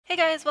Hey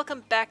guys,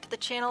 welcome back to the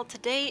channel.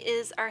 Today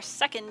is our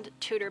second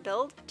Tudor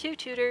build, 2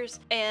 Tudors,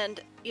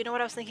 and you know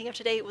what I was thinking of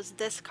today was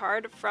this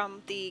card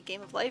from the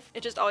Game of Life.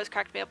 It just always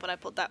cracked me up when I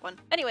pulled that one.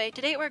 Anyway,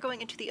 today we're going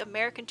into the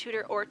American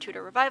Tudor or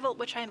Tudor Revival,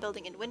 which I am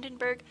building in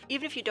Windenburg.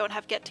 Even if you don't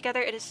have Get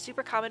Together, it is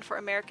super common for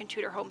American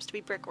Tudor homes to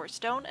be brick or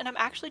stone, and I'm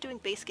actually doing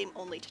base game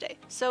only today.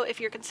 So if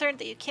you're concerned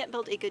that you can't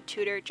build a good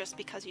Tudor just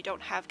because you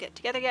don't have Get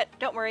Together yet,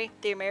 don't worry,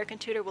 the American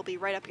Tudor will be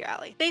right up your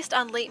alley. Based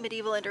on late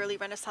medieval and early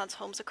Renaissance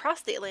homes across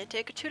the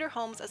Atlantic, Tudor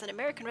homes as an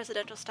American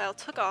residential style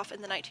took off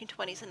in the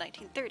 1920s and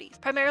 1930s.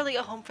 Primarily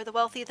a home for the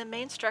wealthy, the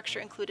main structure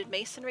included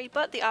masonry,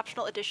 but the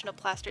optional addition of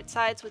plastered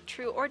sides with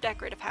true or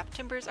decorative half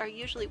timbers are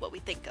usually what we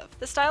think of.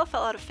 The style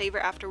fell out of favor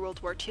after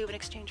World War II in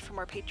exchange for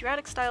more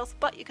patriotic styles,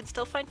 but you can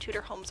still find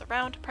Tudor homes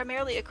around,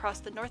 primarily across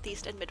the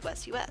Northeast and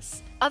Midwest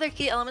US. Other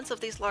key elements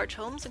of these large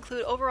homes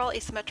include overall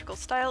asymmetrical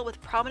style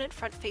with prominent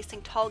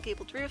front-facing tall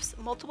gabled roofs,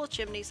 multiple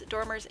chimneys,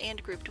 dormers,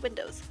 and grouped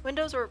windows.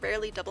 Windows were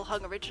rarely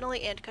double-hung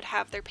originally and could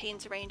have their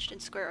panes arranged in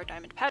square or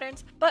diamond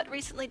patterns, but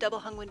recently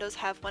double-hung windows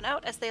have won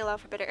out as they allow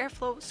for better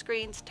airflow,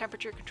 screens,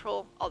 temperature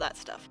control, all that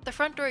stuff. The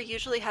front door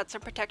usually had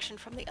some protection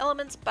from the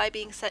elements by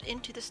being set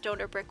into the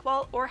stone or brick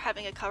wall or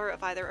having a cover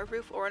of either a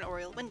roof or an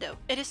oriel window.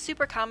 It is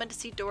super common to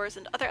see doors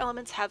and other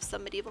elements have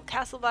some medieval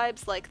castle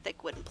vibes like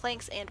thick wooden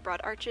planks and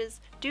broad arches.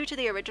 Due to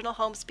the original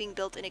homes being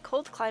built in a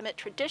cold climate,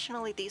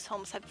 traditionally these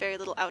homes have very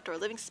little outdoor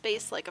living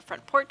space like a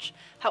front porch.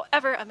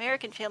 However,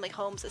 American family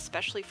homes,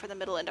 especially for the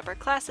middle and upper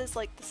classes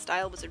like the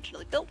style was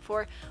originally built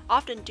for,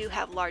 often do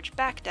have large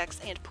back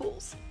decks and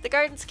pools. The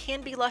gardens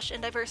can be lush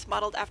and diverse,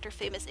 modeled after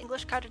famous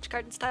English cottage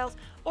garden styles,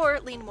 or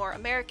lean more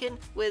American,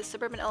 with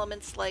suburban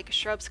elements like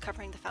shrubs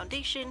covering the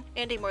foundation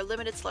and a more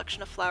limited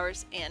selection of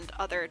flowers and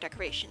other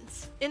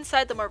decorations.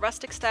 Inside the more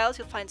rustic styles,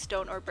 you'll find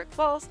stone or brick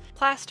walls,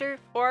 plaster,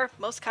 or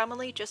most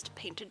commonly just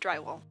painted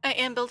drywall. I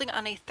am building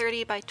on a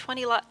 30 by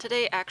 20 lot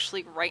today,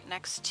 actually right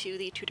next to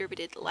the Tudor we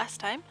did last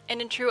time,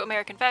 and in true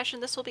American fashion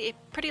this will be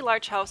a pretty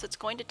large house. It's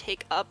going to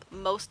take up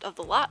most of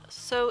the lot,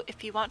 so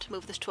if you want to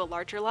move this to a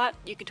larger lot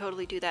you can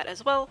totally do that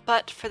as well,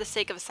 but for the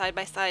sake of a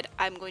side-by-side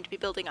I'm going to be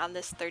building on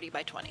this 30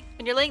 by 20.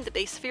 When you're laying the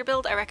base for your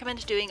build, I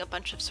recommend doing a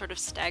bunch of sort of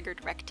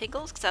staggered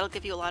rectangles because that'll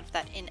give you a lot of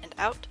that in and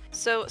out.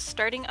 So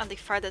starting on the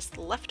farthest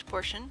left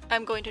portion,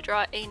 I'm going to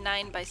draw a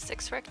 9 by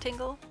 6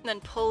 rectangle, and then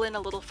pull in a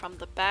little from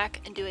the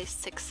back and do a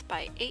 6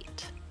 by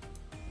 8.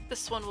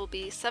 This one will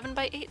be 7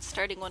 by 8,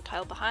 starting one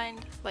tile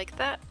behind, like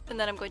that. And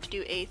then I'm going to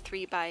do a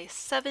 3 by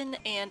 7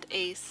 and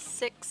a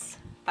 6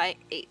 by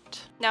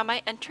 8. Now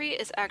my entry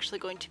is actually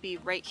going to be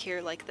right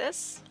here like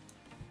this.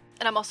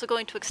 And I'm also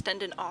going to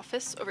extend an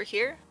office over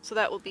here, so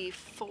that will be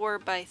 4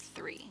 by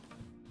 3.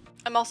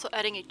 I'm also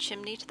adding a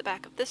chimney to the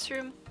back of this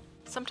room.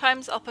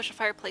 Sometimes I'll push a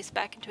fireplace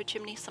back into a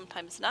chimney,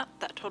 sometimes not.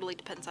 That totally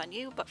depends on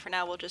you, but for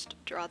now we'll just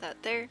draw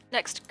that there.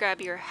 Next,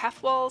 grab your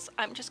half walls.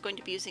 I'm just going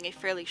to be using a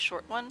fairly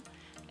short one,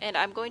 and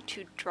I'm going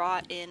to draw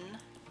in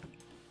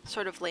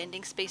sort of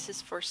landing spaces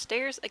for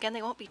stairs. Again,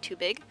 they won't be too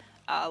big,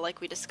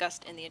 like we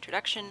discussed in the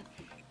introduction.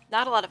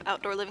 Not a lot of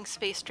outdoor living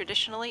space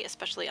traditionally,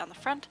 especially on the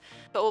front,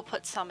 but we'll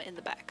put some in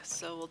the back.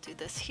 So we'll do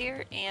this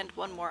here and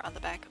one more on the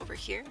back over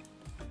here.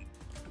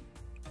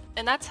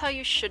 And that's how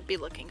you should be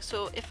looking.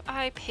 So if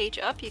I page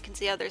up, you can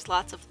see how there's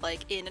lots of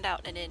like in and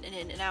out and in and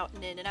in and out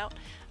and in and out.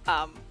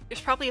 There's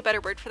probably a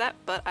better word for that,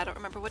 but I don't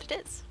remember what it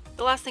is.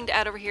 The last thing to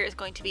add over here is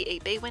going to be a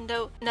bay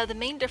window. Now the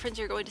main difference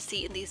you're going to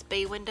see in these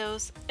bay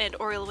windows and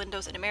oriel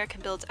windows in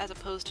American builds as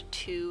opposed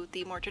to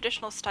the more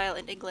traditional style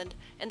in England,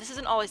 and this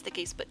isn't always the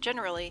case but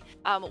generally,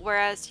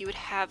 whereas you would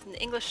have in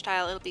the English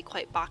style it'll be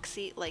quite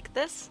boxy like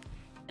this.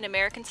 In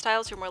American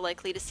styles you're more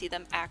likely to see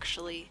them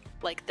actually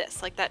like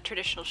this, like that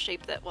traditional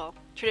shape that, well,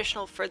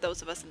 traditional for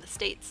those of us in the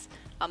States,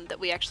 that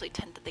we actually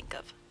tend to think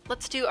of.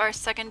 Let's do our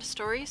second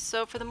story.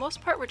 So for the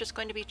most part we're just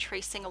going to be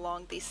tracing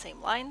along these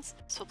same lines.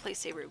 So we'll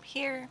place a room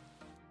here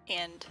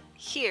and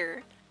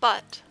here,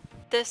 but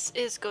this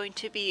is going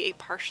to be a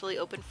partially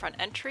open front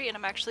entry, and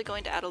I'm actually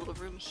going to add a little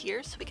room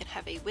here so we can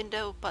have a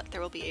window, but there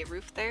will be a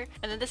roof there.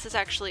 And then this is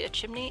actually a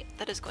chimney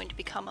that is going to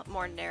become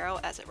more narrow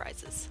as it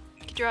rises.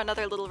 You can draw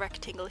another little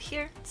rectangle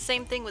here.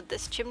 Same thing with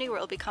this chimney where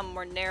it'll become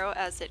more narrow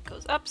as it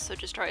goes up, so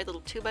just draw a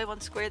little 2 by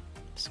 1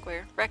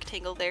 square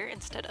rectangle there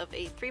instead of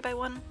a 3 by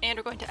 1. And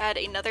we're going to add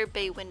another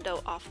bay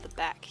window off the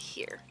back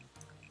here.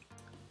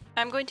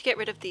 I'm going to get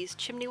rid of these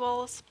chimney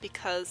walls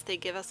because they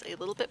give us a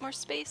little bit more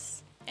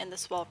space, and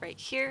this wall right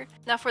here.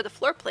 Now for the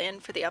floor plan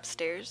for the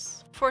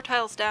upstairs, 4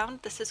 tiles down,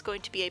 this is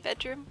going to be a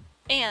bedroom,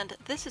 and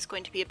this is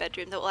going to be a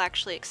bedroom that will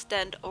actually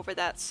extend over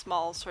that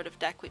small sort of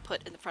deck we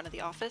put in the front of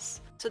the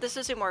office. So this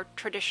is a more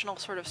traditional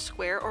sort of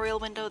square oriel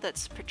window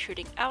that's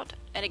protruding out,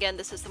 and again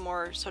this is the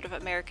more sort of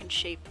American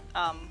shape.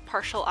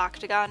 Partial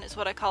octagon is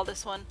what I call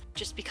this one,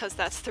 just because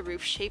that's the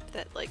roof shape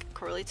that like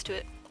correlates to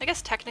it. I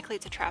guess technically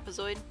it's a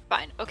trapezoid.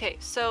 Fine. Okay,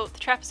 so the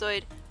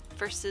trapezoid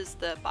versus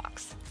the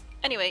box.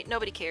 Anyway,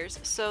 nobody cares.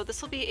 So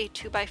this will be a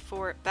 2 by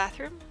 4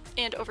 bathroom.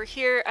 And over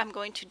here I'm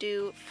going to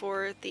do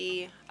for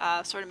the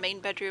sort of main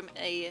bedroom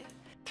a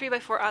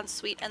 3x4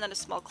 ensuite, and then a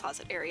small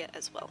closet area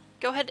as well.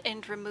 Go ahead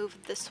and remove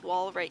this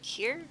wall right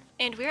here,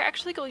 and we're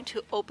actually going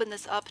to open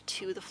this up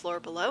to the floor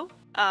below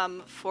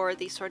for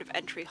the sort of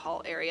entry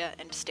hall area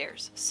and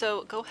stairs.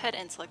 So go ahead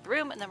and select the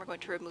room, and then we're going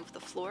to remove the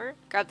floor.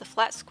 Grab the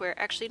flat square.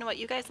 Actually, you know what?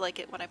 You guys like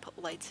it when I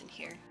put lights in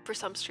here for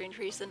some strange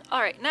reason.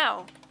 All right,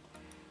 now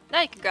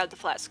you can grab the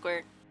flat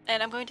square,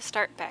 and I'm going to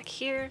start back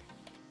here.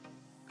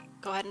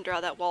 Go ahead and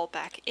draw that wall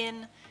back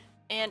in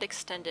and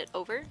extend it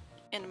over.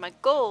 And my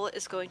goal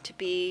is going to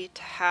be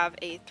to have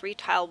a 3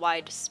 tile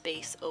wide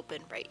space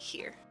open right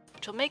here,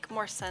 which will make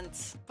more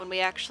sense when we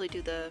actually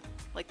do the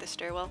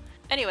stairwell.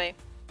 Anyway,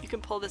 you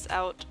can pull this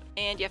out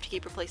and you have to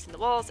keep replacing the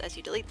walls as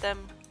you delete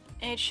them.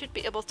 And you should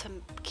be able to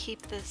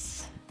keep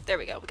this. There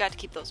we go, we got to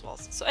keep those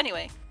walls. So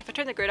anyway, if I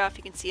turn the grid off,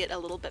 you can see it a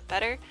little bit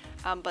better,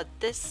 but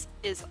this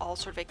is all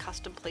sort of a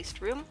custom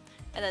placed room.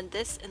 And then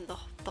this in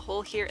the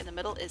hole here in the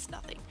middle is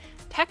nothing.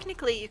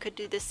 Technically, you could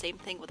do this same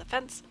thing with a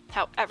fence.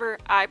 However,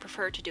 I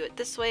prefer to do it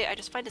this way. I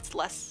just find it's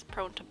less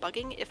prone to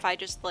bugging if I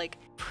just like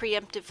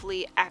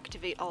preemptively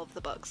activate all of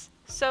the bugs.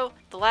 So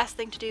the last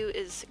thing to do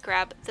is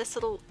grab this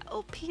little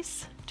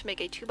piece to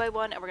make a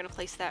 2x1, and we're gonna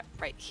place that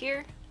right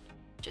here.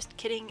 Just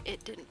kidding,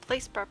 it didn't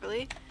place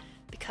properly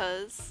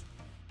because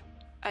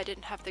I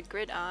didn't have the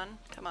grid on.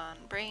 Come on,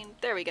 brain.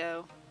 There we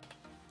go.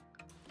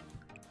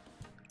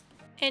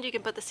 And you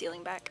can put the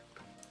ceiling back.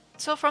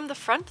 So from the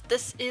front,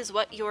 this is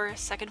what your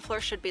second floor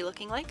should be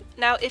looking like.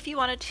 Now, if you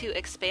wanted to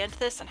expand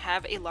this and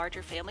have a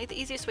larger family, the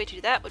easiest way to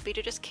do that would be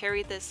to just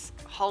carry this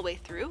hallway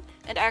through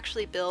and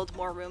actually build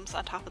more rooms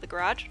on top of the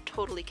garage.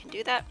 Totally can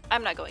do that.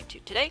 I'm not going to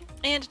today.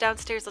 And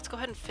downstairs, let's go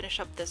ahead and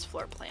finish up this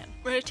floor plan.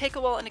 We're going to take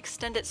a wall and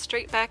extend it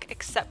straight back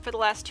except for the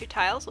last 2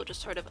 tiles. We'll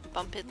just sort of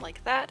bump in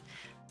like that.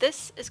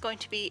 This is going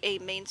to be a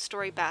main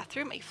story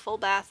bathroom, a full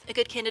bath, a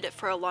good candidate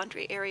for a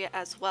laundry area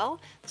as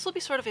well. This will be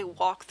sort of a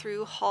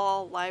walk-through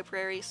hall,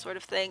 library sort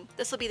of thing.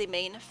 This will be the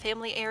main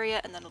family area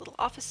and then a little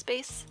office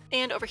space.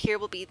 And over here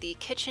will be the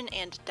kitchen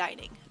and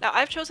dining. Now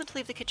I've chosen to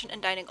leave the kitchen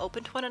and dining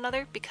open to one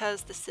another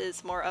because this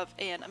is more of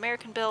an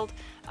American build.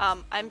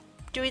 I'm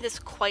doing this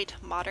quite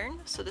modern,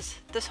 so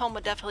this home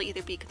would definitely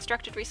either be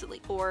constructed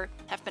recently or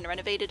have been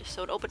renovated,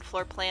 so an open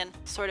floor plan,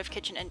 sort of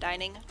kitchen and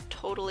dining,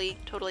 totally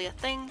a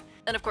thing.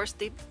 And of course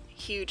the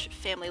huge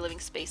family living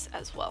space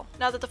as well.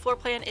 Now that the floor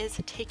plan is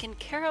taken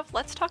care of,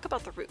 let's talk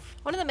about the roof.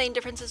 One of the main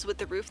differences with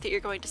the roof that you're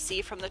going to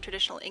see from the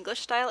traditional English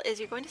style is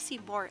you're going to see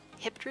more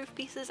hipped roof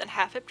pieces and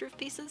half hipped roof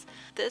pieces.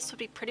 This would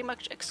be pretty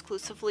much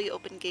exclusively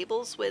open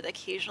gables with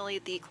occasionally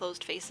the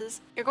closed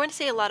faces. You're going to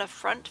see a lot of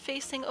front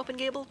facing open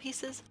gable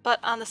pieces, but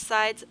on the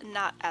sides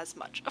not as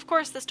much. Of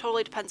course, this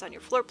totally depends on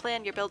your floor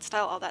plan, your build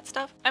style, all that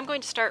stuff. I'm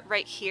going to start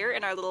right here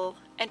in our little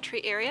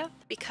entry area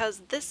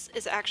because this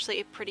is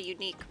actually a pretty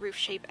unique roof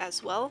shape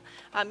as well.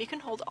 You can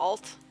hold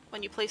Alt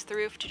when you place the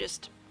roof to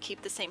just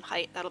keep the same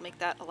height. That'll make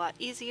that a lot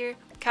easier.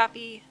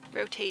 Copy,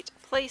 rotate,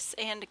 place,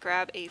 and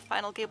grab a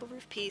final gable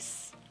roof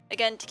piece.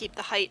 Again, to keep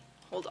the height,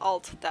 hold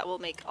Alt. That will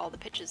make all the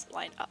pitches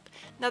line up.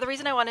 Now the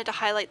reason I wanted to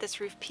highlight this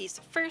roof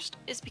piece first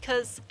is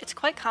because it's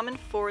quite common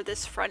for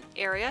this front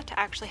area to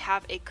actually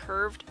have a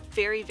curved,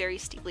 very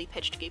steeply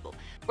pitched gable.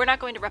 We're not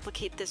going to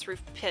replicate this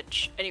roof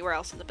pitch anywhere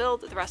else in the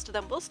build. The rest of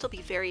them will still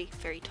be very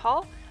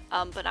tall.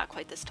 But not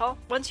quite this tall.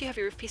 Once you have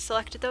your roof piece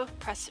selected though,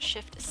 press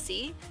Shift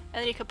C, and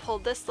then you can pull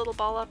this little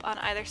ball up on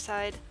either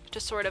side to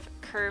sort of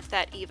curve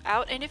that eave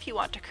out. And if you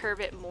want to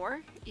curve it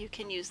more, you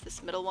can use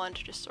this middle one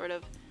to just sort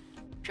of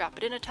drop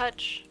it in a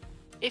touch.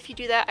 If you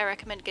do that, I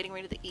recommend getting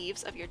rid of the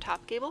eaves of your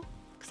top gable,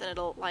 because then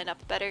it'll line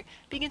up better.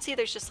 But you can see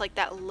there's just like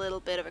that little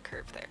bit of a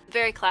curve there.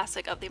 Very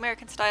classic of the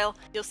American style.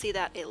 You'll see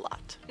that a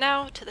lot.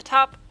 Now to the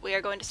top, we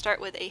are going to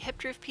start with a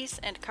hipped roof piece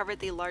and cover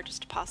the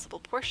largest possible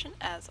portion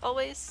as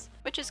always,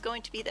 which is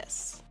going to be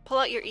this. Pull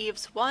out your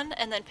eaves one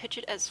and then pitch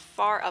it as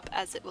far up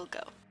as it will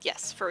go.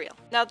 Yes, for real.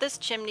 Now this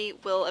chimney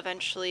will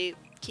eventually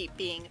keep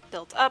being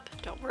built up.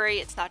 Don't worry,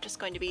 it's not just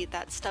going to be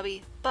that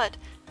stubby, but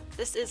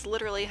this is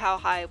literally how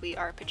high we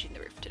are pitching the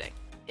roof today.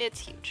 It's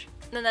huge.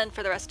 And then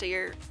for the rest of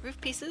your roof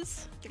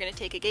pieces, you're going to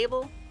take a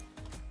gable,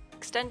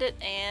 extend it,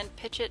 and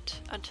pitch it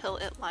until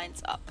it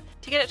lines up.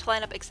 To get it to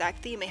line up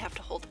exactly, you may have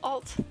to hold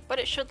Alt, but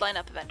it should line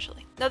up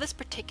eventually. Now this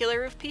particular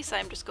roof piece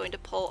I'm just going to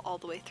pull all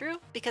the way through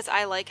because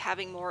I like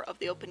having more of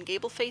the open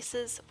gable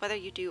faces. Whether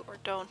you do or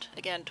don't,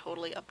 again,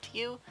 totally up to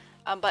you.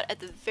 But at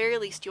the very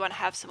least, you want to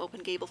have some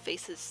open gable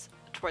faces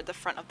toward the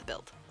front of the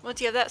build. Once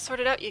you have that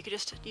sorted out, you can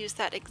just use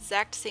that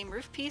exact same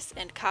roof piece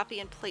and copy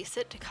and place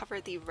it to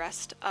cover the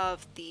rest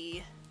of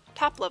the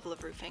top level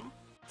of roofing.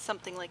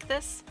 Something like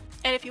this.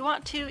 And if you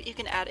want to, you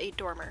can add a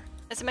dormer.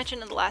 As I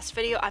mentioned in the last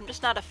video, I'm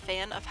just not a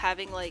fan of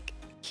having like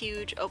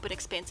huge open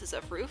expanses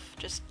of roof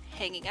just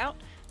hanging out.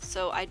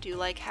 So I do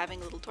like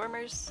having little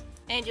dormers,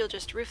 and you'll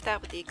just roof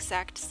that with the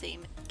exact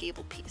same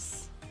gable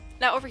piece.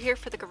 Now over here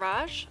for the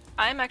garage,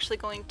 I'm actually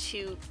going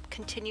to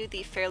continue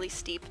the fairly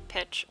steep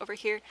pitch over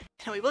here,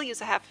 and we will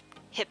use a half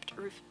hipped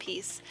roof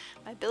piece.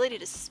 My ability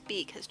to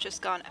speak has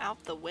just gone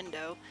out the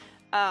window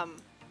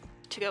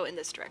to go in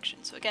this direction.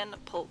 So again,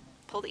 pull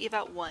the eave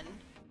out one,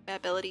 My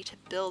ability to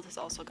build has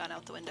also gone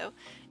out the window,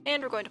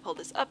 and we're going to pull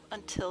this up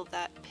until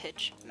that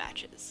pitch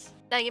matches.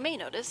 Now you may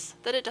notice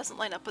that it doesn't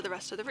line up with the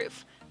rest of the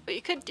roof. What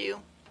you could do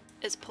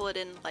is pull it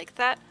in like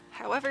that.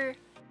 However,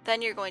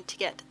 then you're going to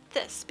get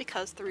this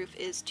because the roof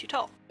is too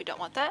tall. We don't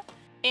want that.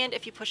 And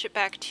if you push it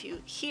back to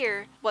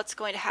here, what's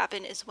going to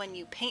happen is when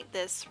you paint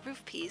this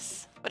roof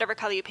piece, whatever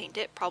color you paint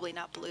it, probably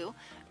not blue,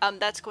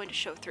 that's going to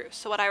show through.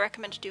 So what I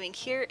recommend doing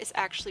here is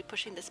actually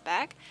pushing this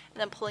back and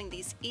then pulling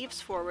these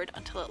eaves forward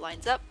until it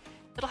lines up.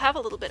 It'll have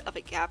a little bit of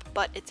a gap,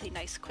 but it's a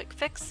nice quick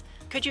fix.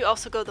 Could you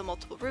also go the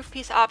multiple roof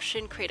piece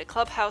option, create a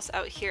clubhouse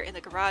out here in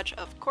the garage,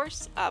 of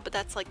course, but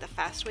that's like the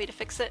fast way to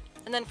fix it.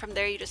 And then from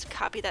there you just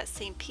copy that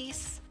same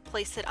piece,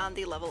 place it on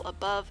the level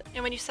above,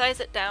 and when you size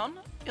it down,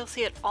 you'll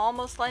see it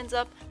almost lines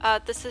up.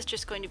 This is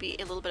just going to be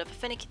a little bit of a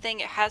finicky thing.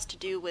 It has to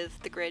do with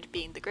the grid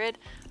being the grid.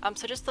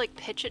 So just like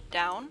pitch it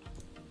down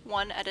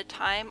one at a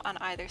time on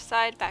either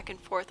side, back and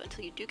forth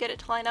until you do get it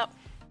to line up.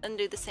 Then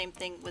do the same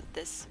thing with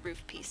this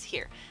roof piece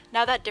here.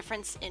 Now that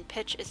difference in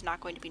pitch is not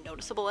going to be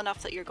noticeable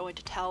enough that you're going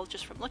to tell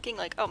just from looking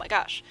like, oh my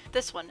gosh,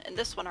 this one and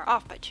this one are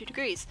off by 2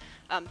 degrees.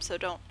 So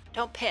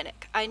don't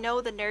panic. I know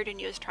the nerd in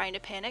you is trying to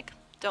panic.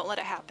 Don't let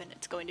it happen,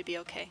 it's going to be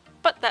okay.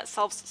 But that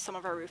solves some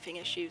of our roofing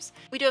issues.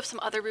 We do have some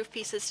other roof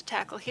pieces to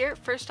tackle here.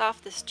 First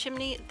off, this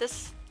chimney,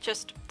 this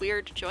just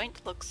weird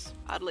joint looks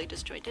oddly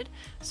disjointed.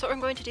 So what I'm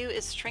going to do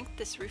is shrink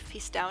this roof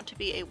piece down to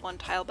be a 1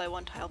 tile by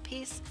 1 tile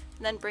piece,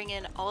 and then bring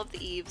in all of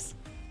the eaves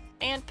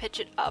and pitch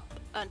it up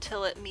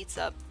until it meets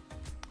up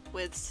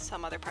with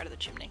some other part of the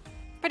chimney.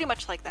 Pretty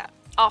much like that.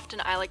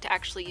 Often I like to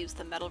actually use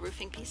the metal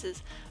roofing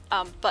pieces,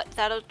 but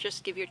that'll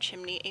just give your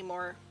chimney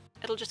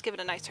it'll just give it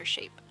a nicer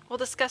shape. We'll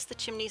discuss the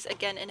chimneys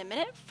again in a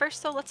minute.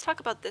 First though, let's talk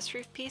about this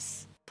roof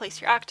piece. Place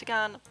your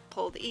octagon,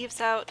 pull the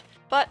eaves out,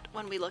 but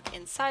when we look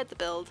inside the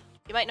build,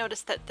 you might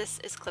notice that this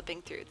is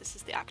clipping through. This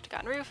is the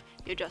octagon roof.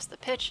 You adjust the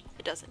pitch,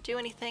 it doesn't do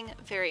anything.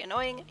 Very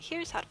annoying.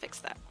 Here's how to fix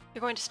that.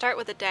 You're going to start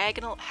with a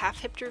diagonal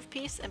half-hipped roof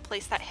piece and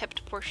place that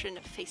hipped portion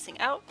facing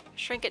out.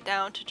 Shrink it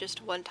down to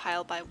just 1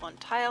 tile by 1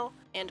 tile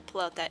and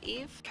pull out that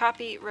eave.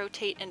 Copy,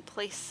 rotate, and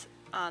place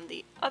on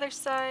the other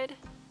side.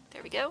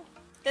 There we go.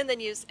 And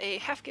then use a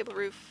half gable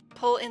roof,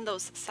 pull in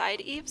those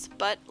side eaves,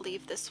 but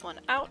leave this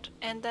one out,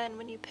 and then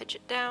when you pitch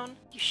it down,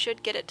 you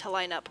should get it to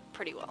line up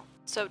pretty well.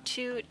 So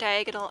 2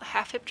 diagonal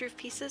half-hipped roof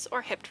pieces,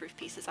 or hipped roof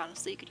pieces,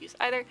 honestly, you could use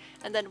either,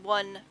 and then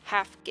 1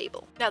 half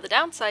gable. Now the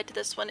downside to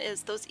this one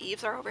is those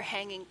eaves are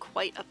overhanging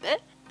quite a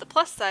bit. The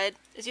plus side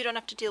is you don't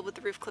have to deal with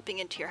the roof clipping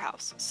into your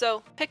house.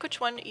 So pick which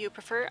one you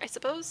prefer, I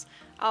suppose.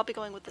 I'll be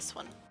going with this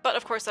one. But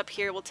of course up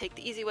here we'll take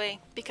the easy way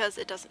because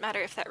it doesn't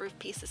matter if that roof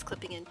piece is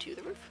clipping into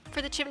the roof.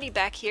 For the chimney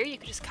back here, you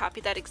can just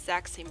copy that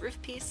exact same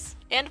roof piece.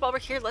 And while we're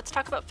here, let's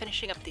talk about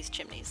finishing up these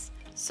chimneys.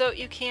 So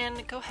you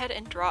can go ahead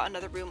and draw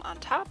another room on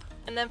top.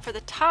 And then for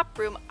the top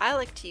room, I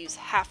like to use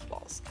half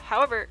walls.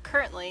 However,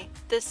 currently,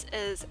 this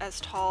is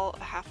as tall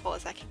of a half wall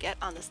as I can get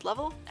on this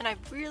level, and I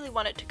really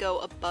want it to go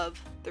above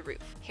the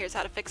roof. Here's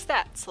how to fix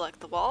that.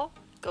 Select the wall,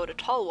 go to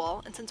tall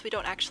wall, and since we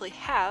don't actually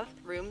have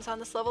rooms on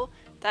this level,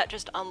 that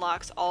just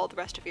unlocks all the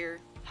rest of your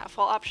half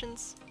wall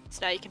options.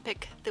 So now you can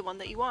pick the one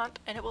that you want,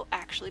 and it will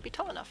actually be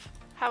tall enough.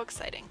 How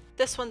exciting.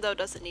 This one, though,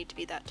 doesn't need to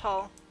be that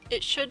tall.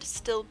 It should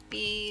still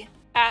be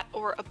at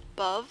or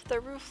above the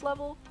roof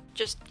level,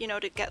 just, you know,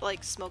 to get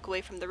like smoke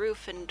away from the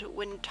roof and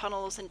wind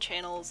tunnels and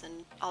channels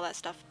and all that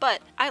stuff.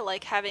 But I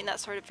like having that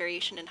sort of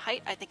variation in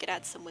height. I think it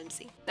adds some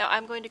whimsy. Now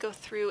I'm going to go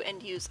through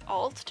and use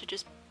Alt to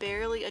just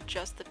barely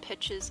adjust the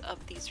pitches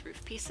of these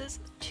roof pieces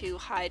to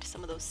hide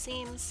some of those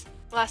seams.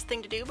 Last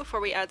thing to do before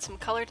we add some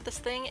color to this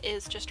thing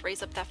is just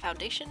raise up that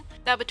foundation.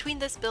 Now between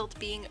this build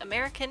being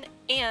American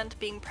and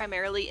being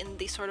primarily in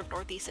the sort of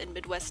Northeast and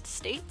Midwest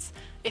states,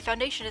 a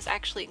foundation is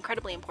actually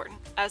incredibly important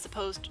as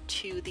opposed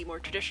to the more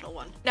traditional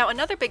one. Now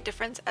another big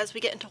difference as we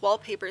get into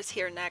wallpapers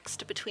here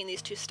next between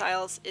these two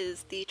styles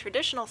is the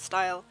traditional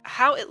style.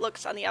 How it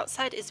looks on the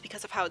outside is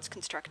because of how it's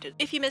constructed.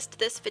 If you missed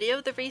this video,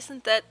 the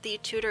reason that the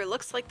Tudor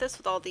looks like this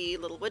with all the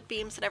little wood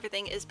beams and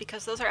everything is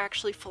because those are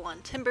actually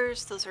full-on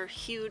timbers. Those are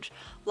huge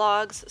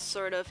logs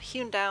sort of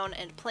hewn down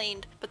and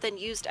planed, but then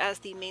used as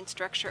the main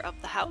structure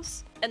of the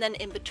house. And then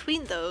in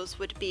between those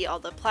would be all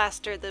the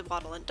plaster, the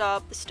wattle and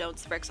daub, the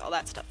stones, the bricks, all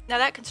that stuff. Now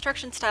that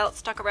construction style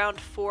stuck around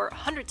for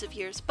hundreds of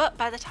years, but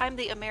by the time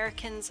the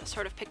Americans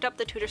sort of picked up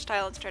the Tudor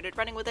style and started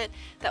running with it,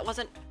 that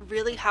wasn't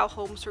really how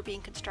homes were being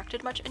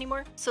constructed much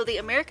anymore. So the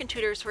American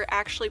Tudors were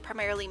actually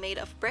primarily made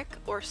of brick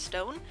or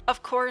stone.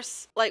 Of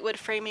course, lightwood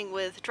framing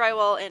with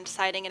drywall and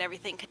siding and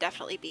everything could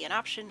definitely be an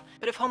option,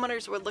 but if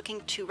homeowners were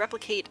looking to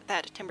replicate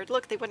that timbered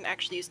look, they wouldn't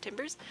actually use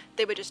timbers.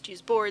 They would just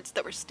use boards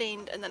that were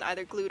stained and then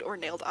either glued or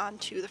nailed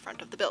onto the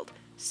front of the build.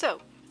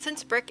 So,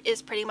 since brick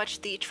is pretty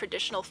much the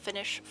traditional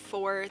finish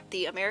for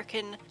the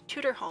American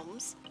Tudor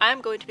homes, I'm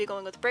going to be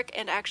going with brick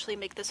and actually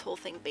make this whole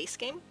thing base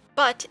game.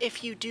 But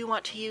if you do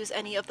want to use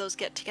any of those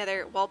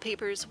get-together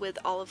wallpapers with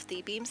all of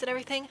the beams and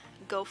everything,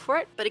 go for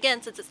it. But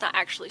again, since it's not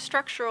actually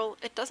structural,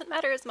 it doesn't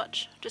matter as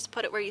much. Just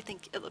put it where you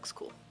think it looks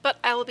cool. But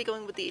I will be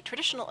going with the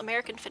traditional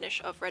American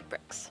finish of red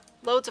bricks.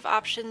 Loads of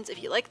options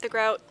if you like the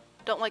grout.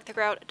 don't like the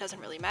grout, it doesn't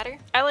really matter.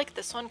 I like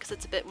this one because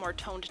it's a bit more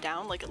toned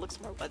down, like it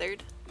looks more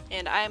weathered.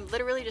 And I'm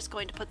literally just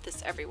going to put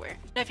this everywhere.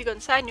 Now if you go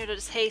inside and you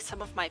notice, hey,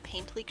 some of my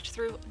paint leaked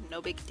through,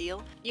 no big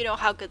deal. You know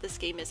how good this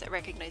game is at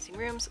recognizing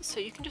rooms, so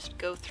you can just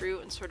go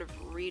through and sort of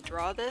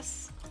redraw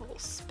this whole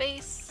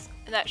space.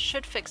 And that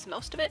should fix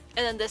most of it.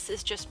 And then this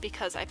is just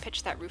because I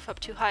pitched that roof up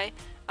too high.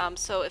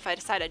 So if I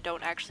decide I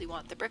don't actually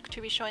want the brick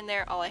to be showing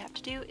there, all I have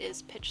to do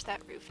is pitch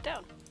that roof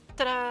down.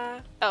 Ta-da!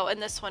 Oh, and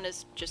this one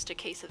is just a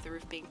case of the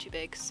roof being too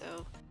big,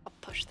 so I'll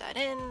push that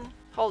in,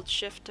 hold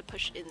shift to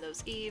push in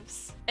those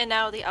eaves, and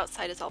now the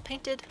outside is all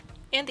painted,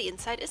 and the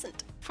inside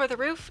isn't. For the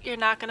roof, you're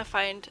not going to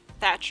find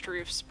thatched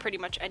roofs pretty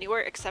much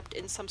anywhere except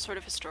in some sort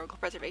of historical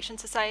preservation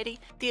society.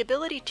 The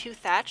ability to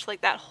thatch,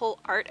 like that whole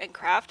art and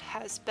craft,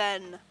 has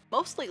been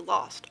mostly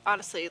lost,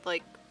 honestly,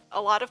 like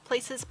a lot of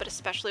places, but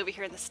especially over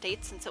here in the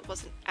States since it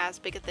wasn't as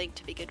big a thing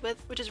to begin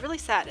with, which is really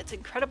sad. It's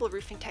incredible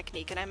roofing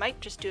technique, and I might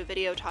just do a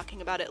video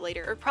talking about it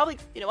later, or probably,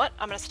 you know what,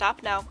 I'm gonna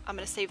stop now. I'm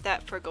gonna save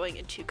that for going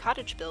into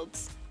cottage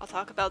builds. I'll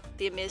talk about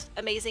the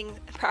amazing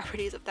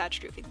properties of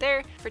thatched roofing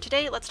there. For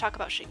today, let's talk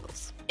about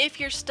shingles. If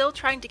you're still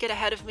trying to get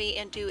ahead of me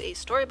and do a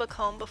storybook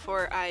home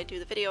before I do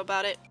the video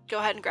about it, go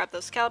ahead and grab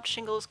those scalloped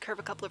shingles, curve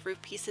a couple of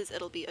roof pieces,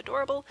 it'll be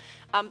adorable.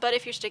 But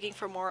if you're sticking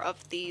for more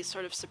of the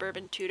sort of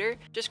suburban Tudor,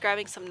 just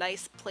grabbing some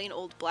nice plain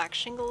old black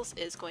shingles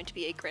is going to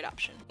be a great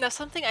option. Now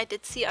something I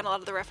did see on a lot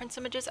of the reference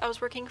images I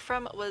was working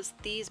from was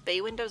these bay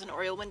windows and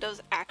oriel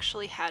windows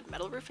actually had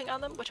metal roofing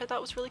on them, which I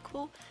thought was really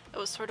cool. It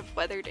was sort of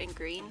weathered and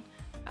green.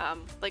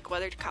 Like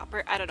weathered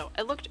copper. I don't know.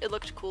 It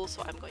looked cool,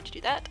 so I'm going to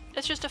do that.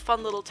 It's just a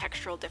fun little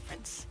textural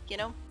difference, you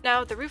know?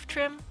 Now the roof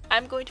trim,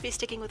 I'm going to be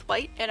sticking with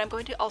white, and I'm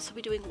going to also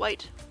be doing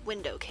white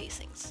window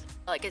casings.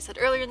 Like I said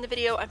earlier in the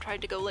video, I'm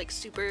trying to go like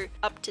super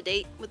up to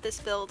date with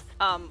this build,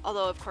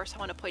 although of course I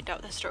want to point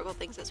out the historical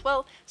things as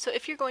well. So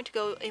if you're going to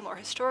go a more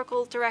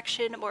historical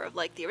direction, more of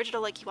like the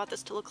original, like you want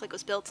this to look like it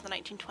was built in the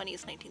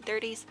 1920s,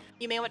 1930s,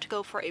 you may want to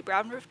go for a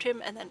brown roof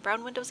trim and then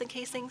brown windows and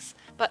casings,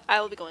 but I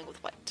will be going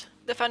with white.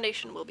 The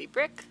foundation will be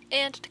brick,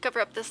 and to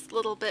cover up this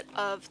little bit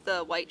of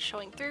the white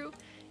showing through,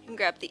 you can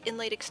grab the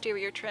inlaid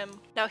exterior trim.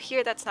 Now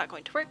here that's not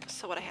going to work,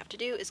 so what I have to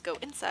do is go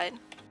inside,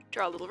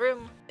 draw a little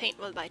room, paint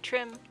with my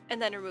trim,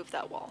 and then remove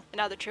that wall. And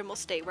now the trim will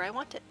stay where I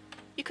want it.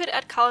 You could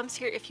add columns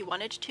here if you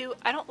wanted to.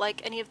 I don't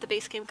like any of the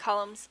base game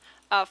columns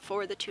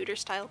for the Tudor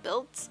style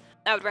builds.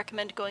 I would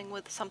recommend going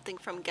with something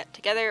from Get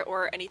Together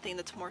or anything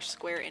that's more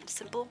square and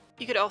simple.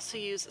 You could also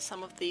use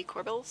some of the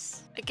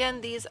corbels.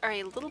 Again, these are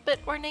a little bit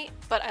ornate,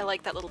 but I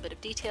like that little bit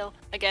of detail.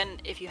 Again,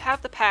 if you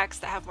have the packs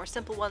that have more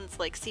simple ones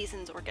like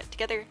Seasons or Get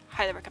Together,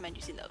 highly recommend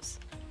using those.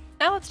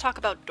 Now let's talk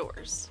about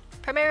doors.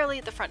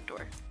 Primarily the front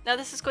door. Now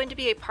this is going to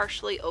be a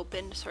partially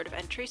open sort of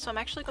entry, so I'm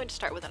actually going to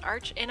start with an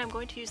arch, and I'm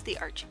going to use the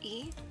arch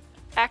E.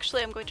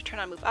 Actually, I'm going to turn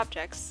on Move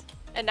Objects.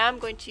 And now I'm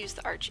going to use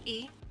the arch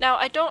E. Now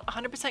I don't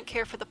 100%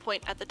 care for the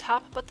point at the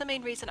top, but the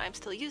main reason I'm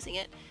still using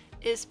it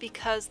is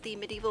because the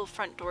medieval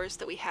front doors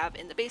that we have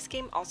in the base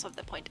game also have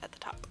the point at the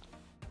top.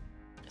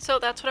 So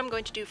that's what I'm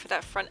going to do for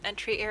that front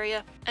entry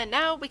area. And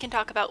now we can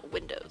talk about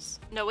windows.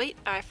 No wait,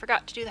 I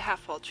forgot to do the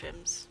half wall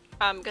trims.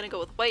 I'm gonna go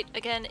with white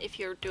again. If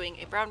you're doing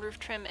a brown roof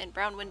trim and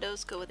brown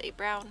windows, go with a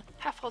brown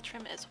half wall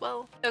trim as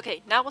well.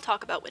 Okay, now we'll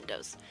talk about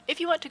windows.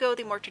 If you want to go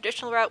the more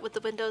traditional route with the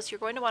windows, you're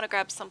going to want to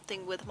grab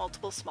something with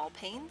multiple small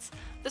panes.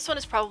 This one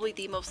is probably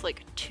the most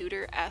like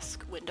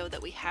Tudor-esque window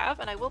that we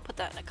have, and I will put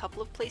that in a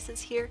couple of places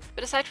here.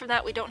 But aside from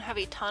that, we don't have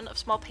a ton of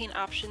small pane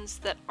options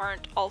that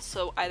aren't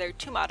also either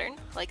too modern,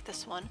 like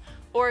this one,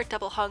 or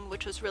double hung,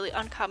 which was really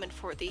uncommon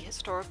for the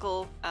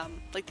historical,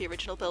 like the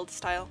original build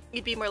style.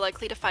 You'd be more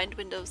likely to find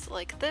windows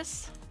like this,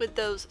 with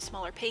those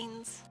smaller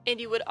panes, and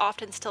you would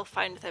often still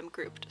find them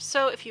grouped.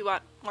 So if you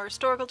want more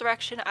historical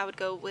direction, I would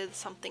go with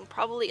something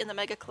probably in the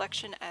Mega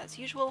Collection as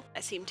usual.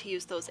 I seem to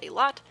use those a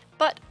lot,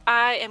 but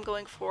I am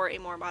going for a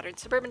more modern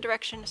suburban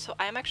direction, so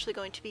I am actually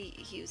going to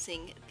be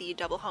using the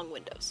double hung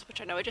windows,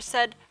 which I know I just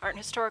said aren't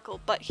historical,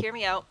 but hear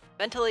me out.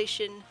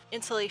 Ventilation,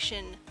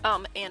 insulation,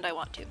 and I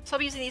want to. So I'll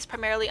be using these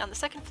primarily on the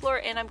second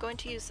floor, and I'm going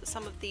to use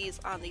some of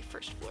these on the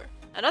first floor.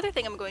 Another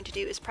thing I'm going to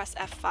do is press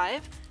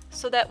F5,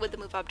 so that with the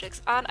move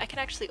objects on, I can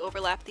actually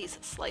overlap these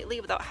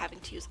slightly without having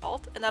to use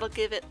Alt, and that'll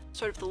give it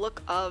sort of the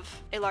look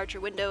of a larger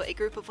window, a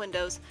group of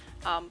windows,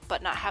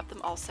 but not have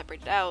them all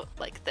separated out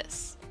like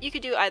this. You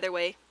could do either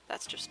way,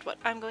 that's just what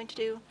I'm going to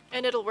do,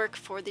 and it'll work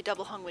for the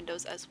double hung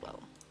windows as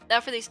well. Now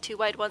for these two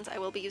wide ones, I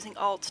will be using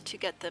Alt to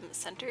get them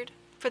centered.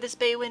 For this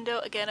bay window,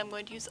 again, I'm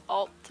going to use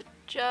Alt to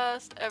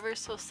just ever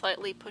so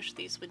slightly push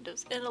these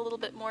windows in a little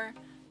bit more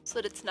so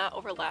that it's not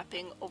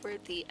overlapping over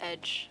the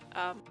edge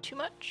too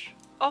much.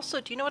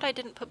 Also, do you know what I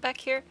didn't put back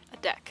here? A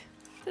deck.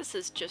 This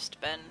has just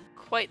been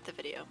quite the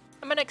video.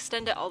 I'm going to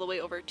extend it all the way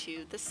over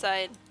to this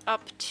side,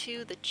 up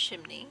to the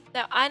chimney.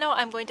 Now, I know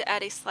I'm going to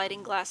add a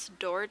sliding glass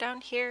door down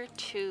here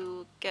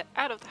to get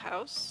out of the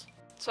house,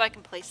 so I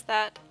can place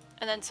that,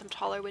 and then some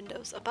taller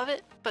windows above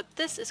it. But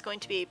this is going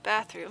to be a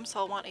bathroom, so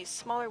I'll want a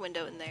smaller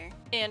window in there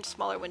and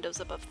smaller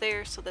windows above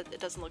there so that it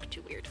doesn't look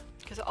too weird,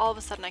 because all of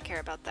a sudden I care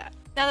about that.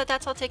 Now that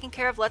that's all taken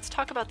care of, let's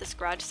talk about this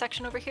garage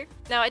section over here.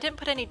 Now I didn't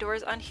put any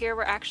doors on here.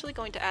 We're actually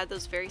going to add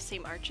those very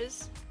same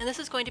arches, and this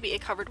is going to be a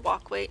covered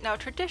walkway. Now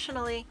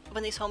traditionally,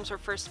 when these homes were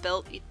first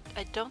built,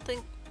 I don't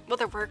think, well,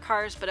 there were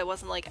cars, but it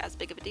wasn't like as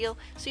big of a deal.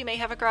 So you may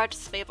have a garage.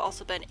 This may have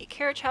also been a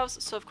carriage house.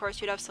 So of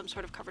course you'd have some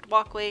sort of covered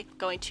walkway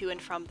going to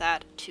and from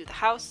that to the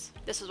house.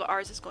 This is what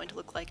ours is going to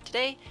look like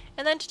today.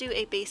 And then to do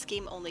a base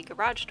game only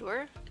garage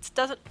door, it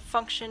doesn't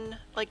function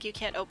like you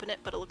can't open it,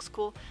 but it looks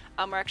cool.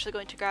 We're actually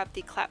going to grab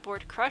the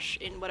clapboard crush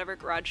in whatever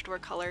garage door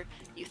color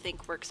you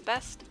think works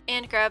best,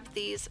 and grab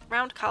these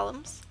round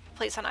columns,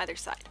 place on either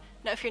side.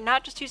 Now if you're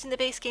not just using the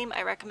base game,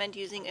 I recommend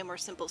using a more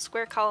simple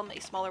square column,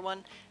 a smaller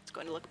one. It's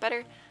going to look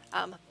better.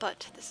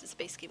 But this is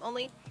base game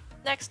only.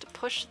 Next,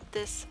 push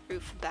this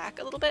roof back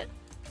a little bit,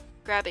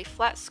 grab a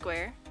flat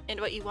square, and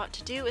what you want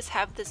to do is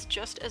have this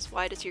just as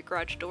wide as your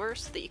garage door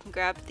so that you can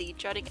grab the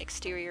jutting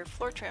exterior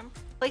floor trim,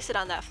 place it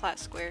on that flat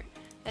square,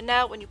 and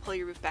now when you pull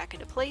your roof back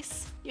into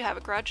place, you have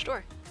a garage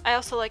door. I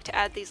also like to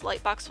add these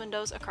light box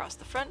windows across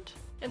the front,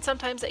 and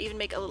sometimes I even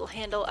make a little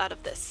handle out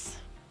of this.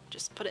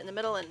 Just put it in the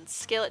middle and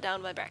scale it down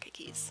with my bracket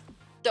keys.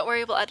 Don't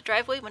worry, we'll add a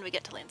driveway when we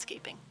get to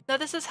landscaping. Now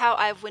this is how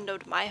I've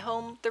windowed my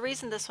home. The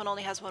reason this one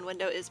only has one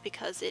window is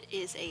because it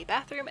is a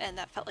bathroom and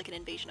that felt like an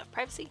invasion of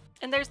privacy.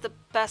 And there's the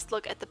best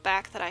look at the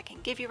back that I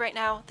can give you right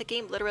now. The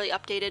game literally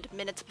updated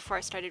minutes before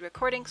I started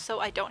recording,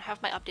 so I don't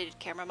have my updated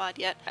camera mod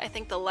yet. I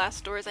think the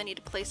last doors I need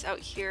to place out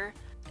here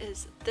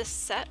is this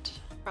set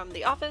from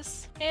the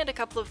office and a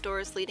couple of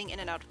doors leading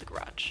in and out of the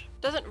garage.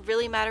 Doesn't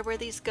really matter where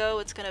these go,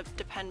 it's going to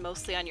depend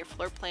mostly on your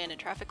floor plan and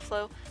traffic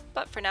flow,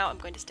 but for now I'm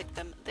going to stick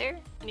them there.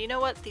 And you know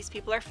what? These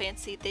people are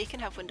fancy, they can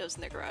have windows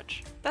in their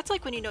garage. That's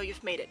like when you know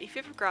you've made it. If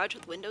you have a garage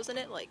with windows in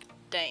it, like,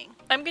 dang.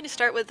 I'm going to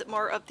start with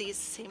more of these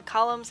same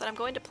columns, and I'm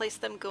going to place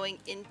them going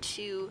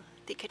into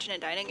the kitchen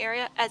and dining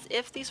area as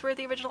if these were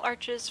the original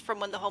arches from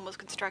when the home was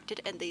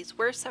constructed and these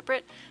were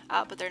separate,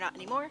 but they're not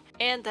anymore.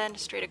 And then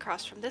straight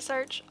across from this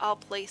arch, I'll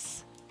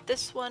place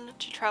this one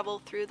to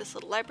travel through this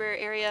little library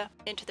area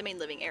into the main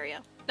living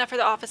area. Now for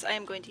the office, I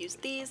am going to use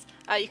these.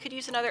 You could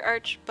use another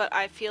arch, but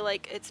I feel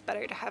like it's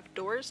better to have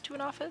doors to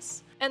an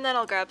office. And then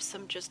I'll grab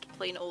some just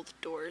plain old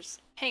doors.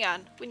 Hang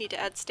on, we need to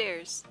add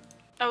stairs.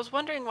 I was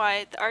wondering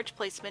why the arch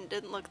placement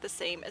didn't look the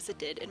same as it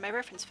did in my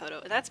reference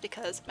photo, and that's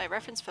because my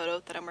reference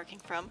photo that I'm working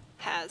from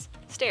has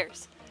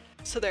stairs.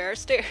 So there are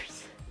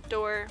stairs.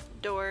 Door,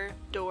 door,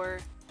 door,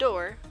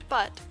 door,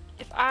 but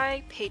if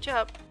I page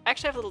up, I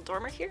actually have a little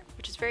dormer here,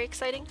 which is very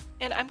exciting,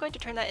 and I'm going to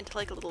turn that into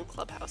like a little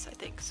clubhouse, I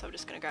think. So I'm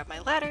just going to grab my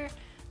ladder,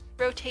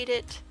 rotate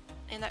it,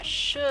 and that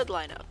should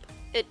line up.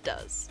 It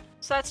does.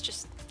 So that's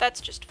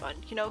just fun.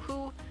 You know,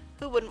 who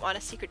wouldn't want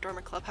a secret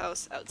dormer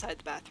clubhouse outside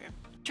the bathroom?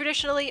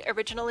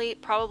 Originally,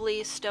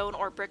 probably stone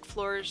or brick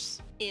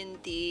floors in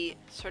the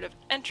sort of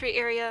entry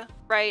area,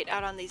 right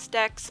out on these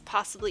decks,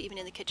 possibly even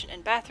in the kitchen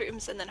and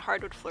bathrooms, and then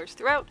hardwood floors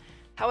throughout.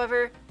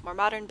 However, more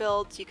modern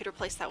builds, you could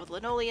replace that with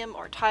linoleum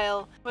or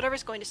tile,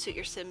 whatever's going to suit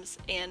your Sims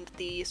and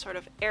the sort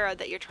of era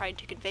that you're trying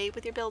to convey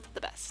with your build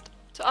the best.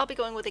 So I'll be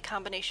going with a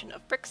combination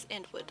of bricks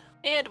and wood.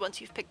 And once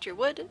you've picked your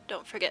wood,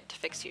 don't forget to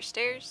fix your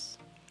stairs.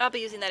 I'll be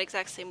using that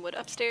exact same wood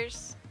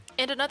upstairs.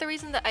 And another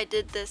reason that I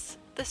did this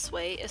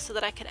way is so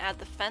that I can add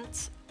the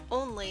fence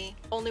only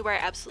where I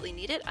absolutely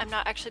need it. I'm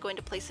not actually going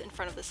to place it in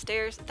front of the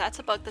stairs. That's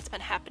a bug that's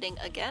been happening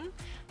again,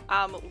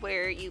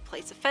 where you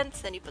place a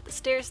fence, then you put the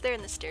stairs there,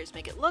 and the stairs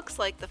make it look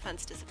like the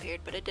fence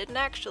disappeared, but it didn't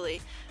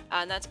actually,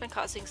 and that's been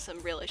causing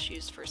some real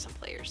issues for some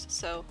players.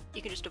 So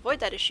you can just avoid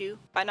that issue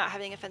by not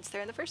having a fence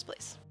there in the first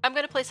place. I'm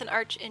going to place an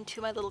arch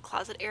into my little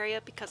closet area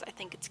because I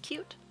think it's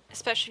cute,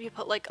 especially if you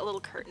put like a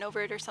little curtain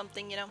over it or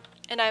something, you know.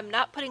 And I'm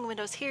not putting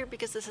windows here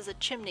because this is a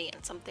chimney,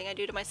 and something I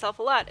do to myself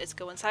a lot is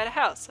go inside a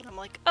house and I'm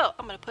like, oh,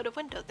 I'm gonna put a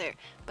window there,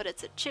 but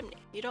it's a chimney.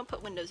 You don't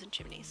put windows in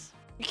chimneys.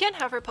 You can,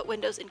 however, put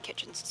windows in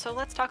kitchens, so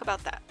let's talk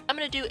about that. I'm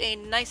gonna do a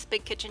nice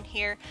big kitchen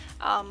here,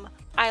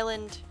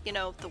 island, you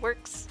know, the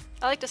works.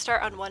 I like to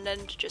start on one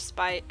end just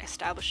by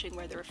establishing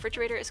where the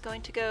refrigerator is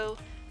going to go.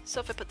 So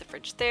if I put the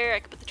fridge there, I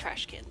could put the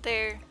trash can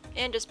there,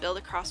 and just build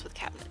across with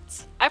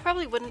cabinets. I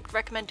probably wouldn't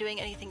recommend doing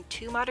anything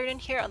too modern in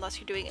here unless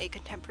you're doing a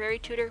contemporary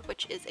Tudor,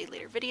 which is a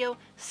later video.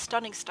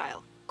 Stunning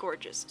style,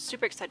 gorgeous,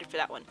 super excited for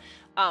that one.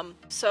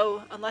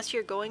 So unless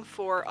you're going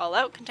for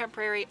all-out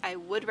contemporary, I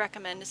would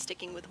recommend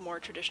sticking with more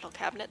traditional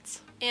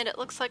cabinets. And it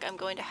looks like I'm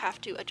going to have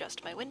to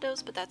adjust my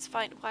windows, but that's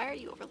fine. Why are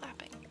you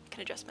overlapping? I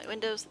can adjust my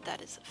windows,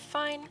 that is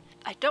fine.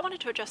 I don't want it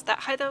to adjust that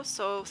high though,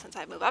 so since I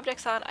have Move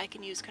Objects on, I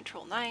can use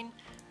Control 9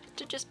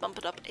 to just bump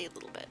it up a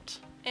little bit.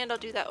 And I'll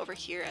do that over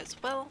here as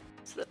well,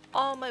 so that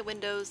all my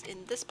windows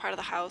in this part of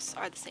the house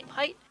are the same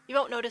height. You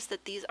won't notice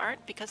that these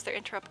aren't because they're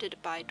interrupted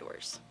by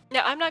doors.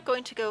 Now I'm not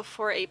going to go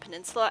for a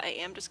peninsula, I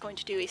am just going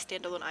to do a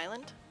standalone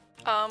island.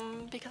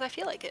 Because I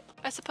feel like it.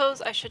 I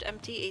suppose I should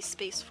empty a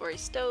space for a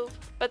stove,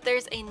 but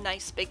there's a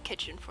nice big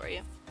kitchen for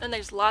you. And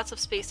there's lots of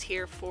space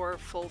here for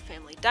full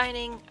family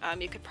dining.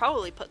 You could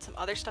probably put some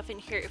other stuff in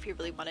here if you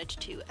really wanted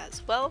to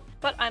as well,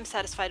 but I'm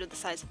satisfied with the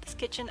size of this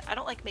kitchen. I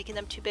don't like making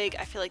them too big.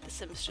 I feel like the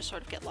Sims just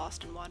sort of get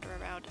lost and wander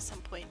around at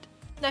some point.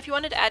 Now if you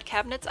wanted to add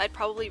cabinets, I'd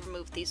probably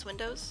remove these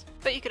windows,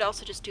 but you could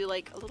also just do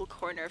like a little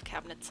corner of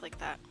cabinets like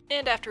that.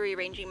 And after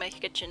rearranging my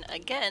kitchen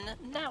again,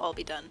 now I'll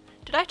be done.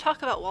 Did I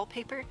talk about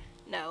wallpaper?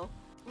 No.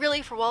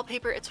 Really, for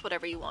wallpaper, it's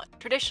whatever you want.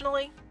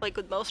 Traditionally, like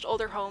with most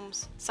older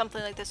homes,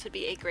 something like this would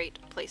be a great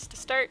place to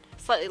start.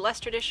 Slightly less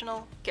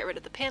traditional, get rid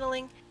of the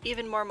paneling.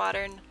 Even more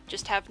modern,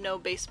 just have no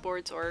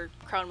baseboards or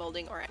crown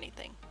molding or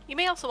anything. You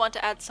may also want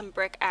to add some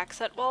brick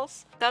accent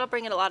walls. That'll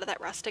bring in a lot of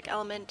that rustic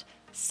element,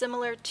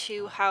 similar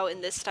to how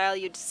in this style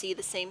you'd see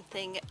the same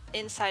thing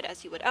inside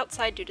as you would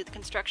outside due to the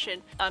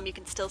construction. You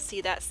can still see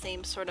that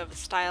same sort of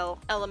style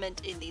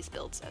element in these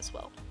builds as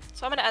well.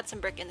 So I'm going to add some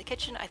brick in the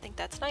kitchen, I think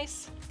that's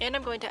nice. And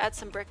I'm going to add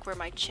some brick where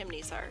my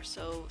chimneys are,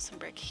 so some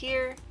brick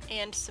here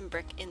and some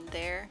brick in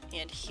there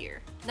and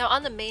here. Now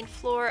on the main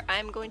floor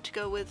I'm going to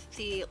go with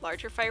the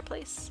larger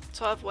fireplace.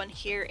 So I have one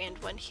here and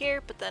one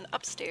here, but then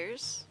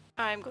upstairs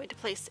I'm going to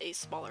place a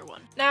smaller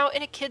one. Now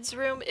in a kid's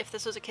room, if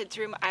this was a kid's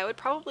room, I would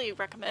probably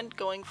recommend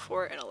going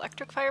for an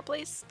electric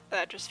fireplace.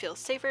 That just feels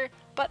safer,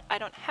 but I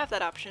don't have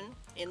that option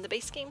in the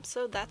base game,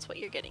 so that's what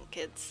you're getting,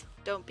 kids.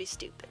 Don't be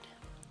stupid.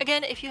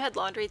 Again, if you had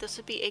laundry, this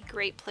would be a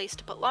great place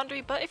to put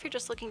laundry, but if you're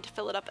just looking to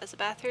fill it up as a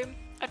bathroom,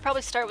 I'd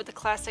probably start with the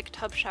classic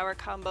tub shower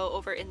combo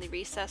over in the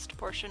recessed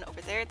portion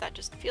over there. That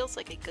just feels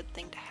like a good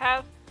thing to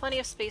have. Plenty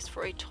of space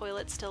for a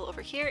toilet still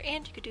over here,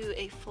 and you could do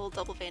a full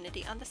double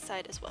vanity on this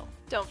side as well.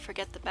 Don't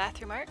forget the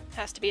bathroom art.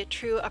 Has to be a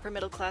true upper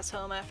middle class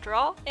home after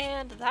all,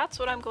 and that's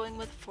what I'm going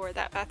with for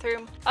that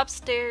bathroom.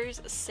 Upstairs,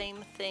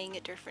 same thing,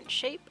 different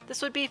shape.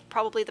 This would be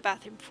probably the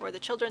bathroom for the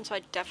children, so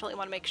I definitely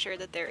want to make sure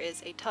that there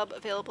is a tub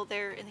available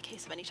there in the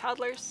case of any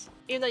toddlers.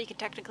 Even though you can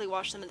technically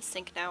wash them in the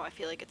sink now, I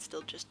feel like it's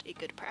still just a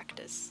good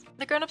practice.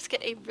 The grown-ups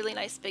get a really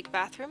nice big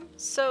bathroom,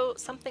 so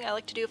something I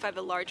like to do if I have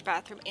a large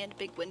bathroom and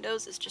big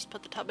windows is just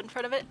put the tub in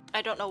front of it.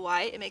 I don't know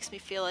why, it makes me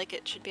feel like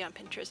it should be on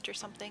Pinterest or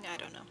something, I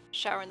don't know.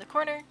 Shower in the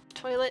corner,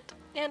 toilet,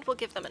 and we'll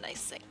give them a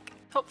nice sink.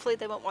 Hopefully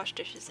they won't wash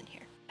dishes in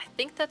here. I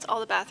think that's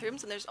all the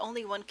bathrooms, and there's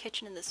only one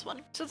kitchen in this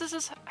one. So this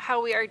is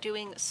how we are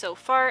doing so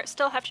far.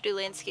 Still have to do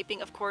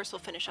landscaping, of course. We'll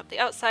finish up the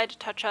outside,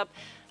 touch up,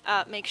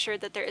 make sure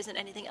that there isn't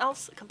anything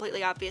else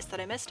completely obvious that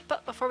I missed.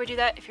 But before we do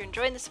that, if you're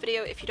enjoying this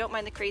video, if you don't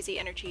mind the crazy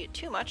energy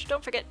too much,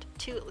 don't forget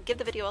to give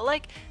the video a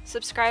like,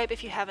 subscribe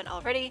if you haven't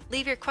already,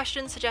 leave your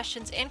questions,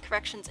 suggestions, and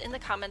corrections in the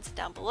comments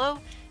down below,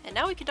 and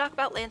now we can talk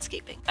about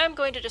landscaping. I'm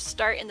going to just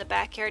start in the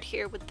backyard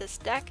here with this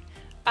deck.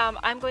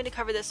 I'm going to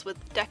cover this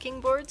with decking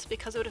boards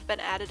because it would have been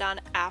added on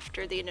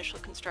after the initial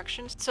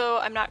construction, so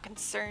I'm not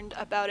concerned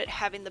about it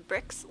having the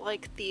bricks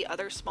like the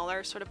other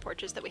smaller sort of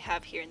porches that we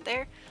have here and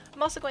there.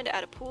 I'm also going to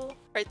add a pool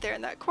right there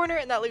in that corner,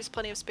 and that leaves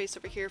plenty of space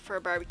over here for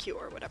a barbecue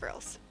or whatever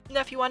else.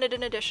 Now if you wanted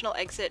an additional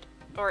exit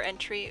or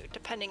entry,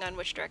 depending on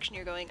which direction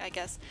you're going, I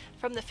guess,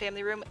 from the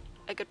family room,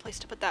 a good place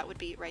to put that would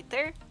be right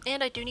there.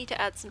 And I do need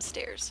to add some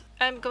stairs.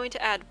 I'm going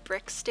to add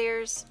brick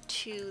stairs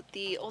to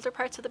the older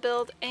parts of the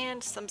build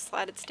and some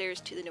slatted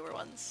stairs to the newer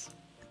ones.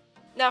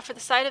 Now for the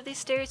side of these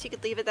stairs, you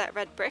could leave it that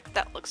red brick,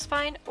 that looks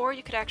fine, or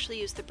you could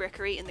actually use the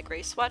brickery in the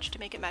gray swatch to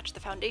make it match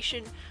the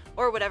foundation,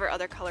 or whatever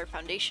other color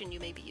foundation you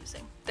may be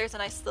using. There's a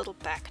nice little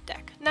back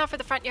deck. Now for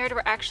the front yard,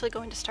 we're actually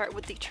going to start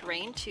with the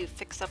terrain to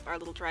fix up our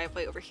little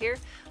driveway over here.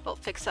 Well,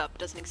 fix up,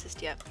 doesn't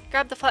exist yet.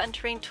 Grab the flatten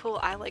terrain tool,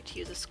 I like to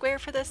use a square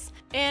for this,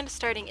 and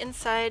starting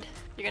inside,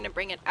 you're going to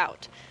bring it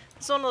out.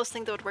 This is one of those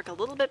things that would work a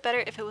little bit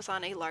better if it was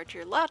on a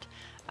larger lot,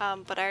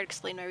 but I already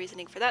explained my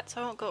reasoning for that, so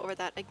I won't go over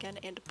that again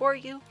and bore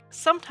you.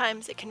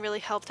 Sometimes it can really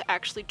help to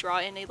actually draw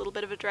in a little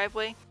bit of a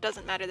driveway,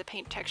 doesn't matter the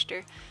paint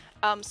texture,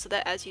 so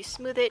that as you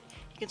smooth it,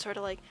 you can sort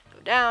of like go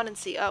down and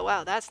see, oh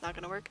wow, that's not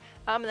gonna work,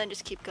 and then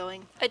just keep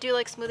going. I do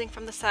like smoothing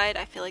from the side,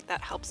 I feel like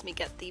that helps me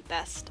get the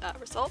best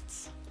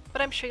results,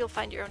 but I'm sure you'll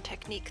find your own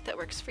technique that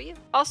works for you.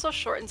 Also,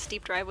 short and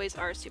steep driveways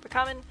are super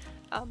common,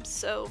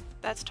 so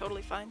that's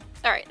totally fine.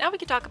 Alright, now we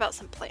can talk about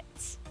some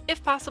plants.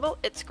 If possible,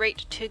 it's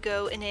great to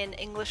go in an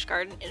English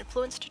garden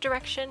influenced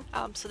direction,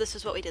 so this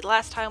is what we did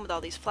last time with all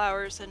these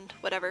flowers and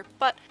whatever,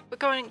 but we're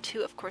going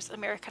to, of course,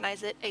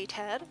 Americanize it a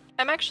tad.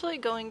 I'm actually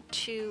going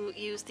to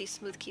use the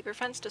smooth keeper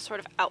fence to sort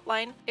of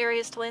outline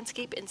areas to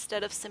landscape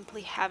instead of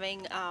simply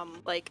having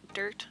like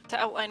dirt to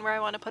outline where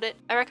I want to put it.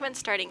 I recommend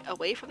starting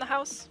away from the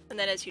house, and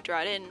then as you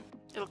draw it in,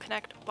 it'll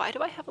connect. Why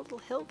do I have a little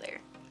hill there?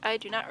 I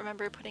do not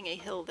remember putting a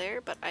hill there,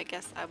 but I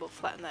guess I will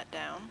flatten that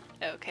down.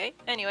 Okay,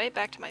 anyway,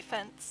 back to my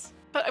fence.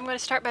 But I'm going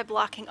to start by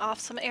blocking off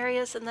some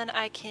areas, and then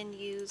I can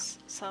use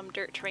some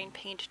dirt terrain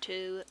paint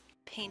to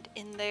paint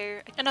in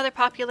there. Another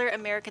popular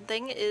American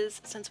thing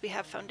is, since we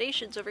have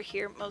foundations over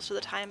here most of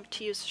the time,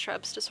 to use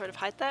shrubs to sort of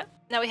hide that.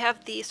 Now we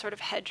have these sort of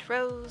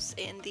hedgerows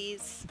and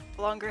these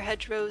longer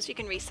hedgerows. You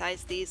can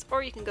resize these,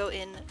 or you can go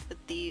in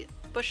with the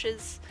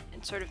bushes and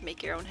can sort of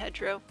make your own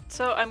hedgerow.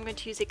 So I'm going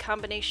to use a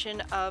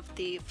combination of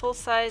the full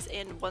size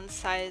and one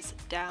size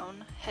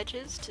down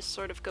hedges to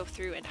sort of go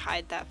through and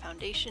hide that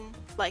foundation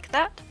like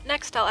that.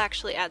 Next, I'll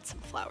actually add some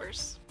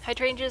flowers.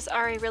 Hydrangeas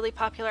are a really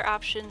popular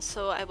option,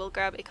 so I will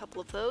grab a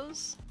couple of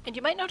those. And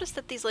you might notice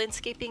that these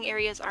landscaping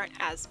areas aren't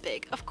as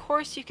big. Of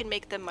course, you can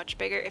make them much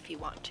bigger if you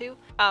want to.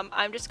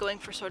 I'm just going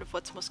for sort of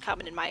what's most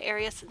common in my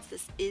area, since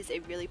this is a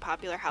really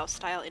popular house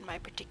style in my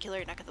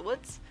particular neck of the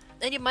woods.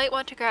 And you might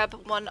want to grab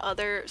one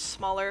other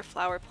smaller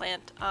flower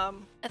plant.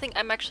 I think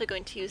I'm actually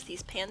going to use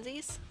these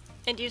pansies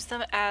and use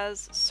them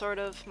as sort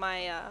of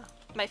my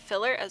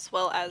filler as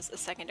well as a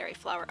secondary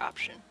flower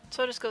option.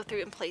 So I'll just go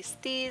through and place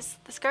these.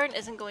 This garden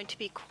isn't going to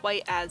be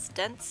quite as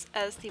dense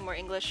as the more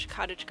English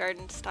cottage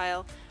garden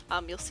style.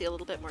 You'll see a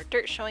little bit more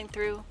dirt showing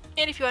through.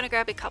 And if you want to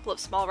grab a couple of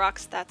small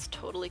rocks, that's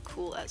totally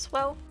cool as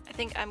well. I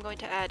think I'm going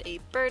to add a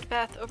bird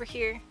bath over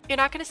here. You're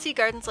not going to see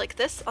gardens like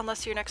this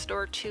unless you're next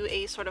door to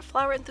a sort of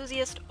flower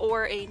enthusiast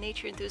or a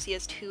nature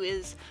enthusiast who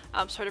is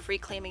sort of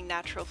reclaiming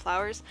natural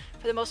flowers.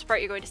 For the most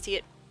part, you're going to see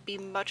it be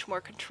much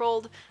more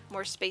controlled,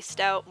 more spaced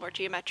out, more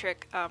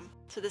geometric.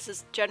 So this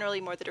is generally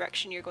more the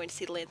direction you're going to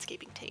see the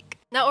landscaping take.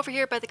 Now over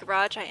here by the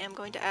garage, I am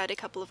going to add a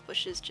couple of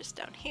bushes just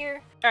down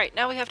here. Alright,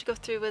 now we have to go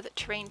through with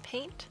terrain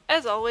paint.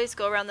 As always,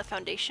 go around the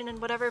foundation and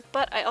whatever,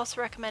 but I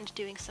also recommend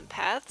doing some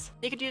paths.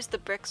 You could use the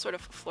brick sort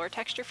of floor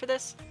texture for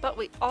this, but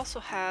we also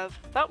have,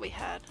 thought we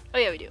had, oh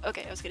yeah we do,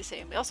 okay, I was gonna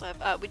say,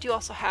 we do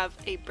also have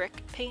a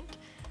brick paint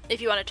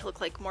if you want it to look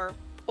like more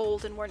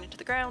old and worn into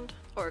the ground,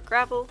 or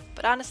gravel,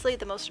 but honestly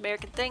the most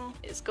American thing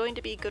is going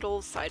to be good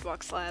old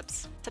sidewalk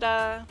slabs.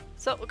 Ta-da!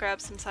 So we'll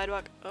grab some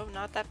sidewalk, oh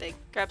not that big,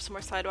 grab some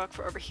more sidewalk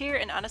for over here,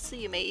 and honestly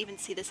you may even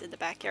see this in the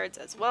backyards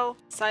as well.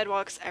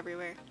 Sidewalks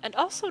everywhere. And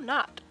also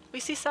not. We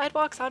see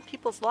sidewalks on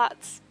people's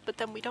lots, but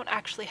then we don't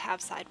actually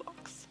have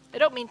sidewalks. I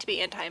don't mean to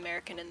be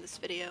anti-American in this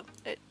video.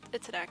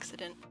 It's an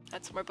accident.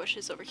 Add some more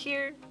bushes over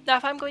here. Now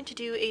if I'm going to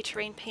do a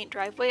terrain paint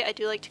driveway, I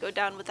do like to go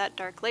down with that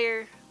dark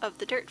layer of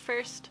the dirt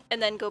first,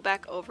 and then go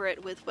back over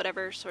it with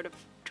whatever sort of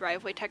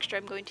driveway texture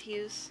I'm going to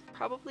use.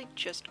 Probably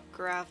just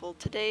gravel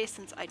today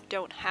since I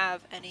don't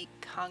have any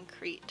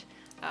concrete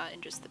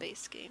in just the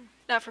base game.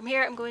 Now from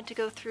here I'm going to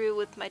go through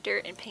with my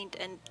dirt and paint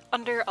and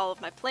under all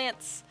of my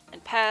plants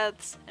and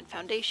paths and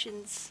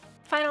foundations.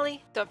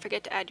 Finally, don't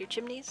forget to add your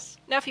chimneys.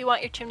 Now if you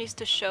want your chimneys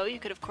to show, you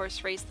could of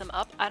course raise them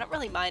up. I don't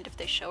really mind if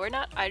they show or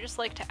not. I just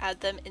like to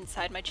add them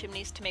inside my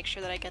chimneys to make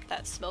sure that I get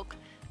that smoke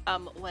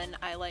when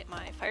I light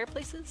my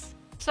fireplaces.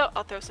 So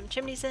I'll throw some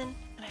chimneys in,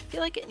 and I feel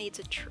like it needs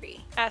a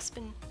tree.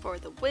 Aspen for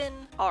the win.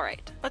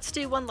 Alright, let's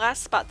do one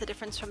last spot the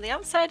difference from the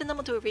outside, and then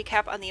we'll do a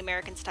recap on the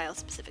American style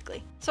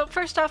specifically. So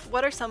first off,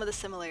 what are some of the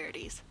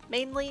similarities?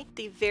 Mainly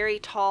the very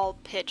tall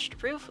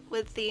pitched roof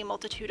with the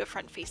multitude of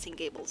front-facing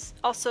gables.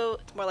 Also,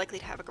 it's more likely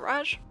to have a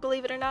garage,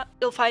 believe it or not.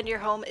 You'll find your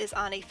home is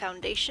on a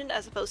foundation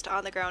as opposed to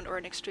on the ground or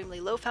an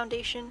extremely low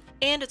foundation,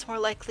 and it's more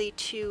likely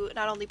to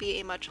not only be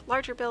a much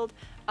larger build,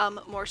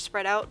 more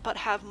spread out, but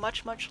have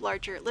much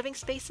larger living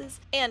spaces,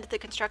 and the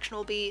construction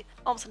will be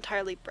almost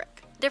entirely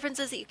brick.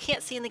 Differences that you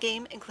can't see in the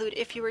game include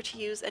if you were to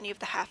use any of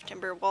the half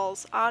timber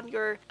walls on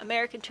your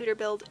American Tudor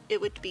build, it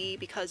would be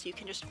because you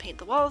can just paint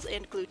the walls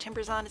and glue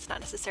timbers on. It's not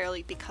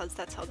necessarily because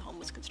that's how the home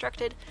was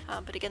constructed,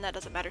 but again that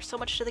doesn't matter so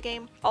much to the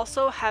game.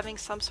 Also having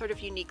some sort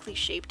of uniquely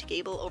shaped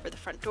gable over the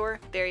front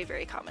door, very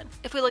common.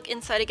 If we look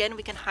inside again,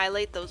 we can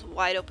highlight those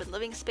wide open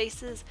living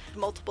spaces,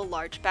 multiple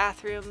large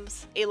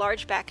bathrooms. A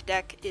large back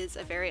deck is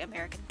a very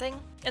American thing.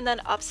 And then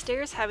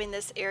upstairs having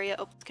this area,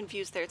 oh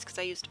confused there, it's because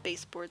I used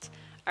baseboards.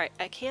 Alright,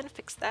 I can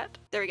fix that.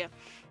 There we go.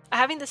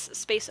 Having this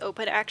space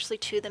open actually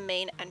to the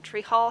main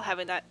entry hall,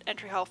 having that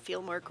entry hall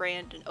feel more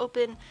grand and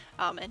open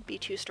and be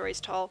 2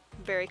 stories tall,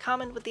 very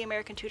common with the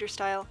American Tudor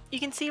style. You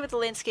can see with the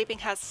landscaping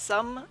has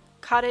some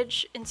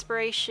cottage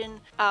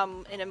inspiration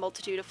in a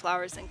multitude of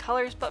flowers and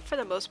colors, but for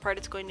the most part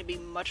it's going to be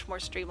much more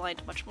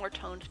streamlined, much more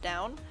toned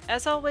down.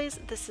 As always,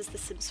 this is The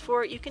Sims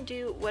 4. You can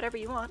do whatever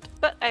you want,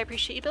 but I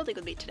appreciate you building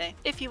with me today.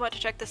 If you want to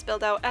check this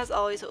build out, as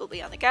always, it will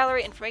be on the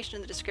gallery, information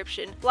in the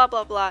description, blah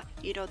blah,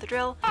 you know the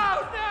drill.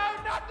 Oh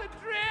no, not the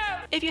drill!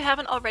 If you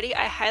haven't already,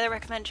 I highly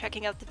recommend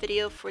checking out the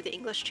video for the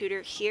English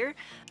Tudor here.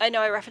 I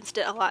know I referenced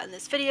it a lot in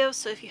this video,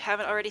 so if you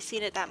haven't already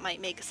seen it, that might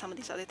make some of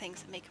these other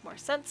things make more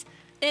sense.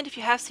 And if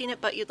you have seen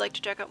it but you'd like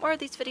to check out more of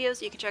these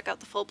videos, you can check out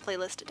the full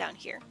playlist down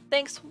here.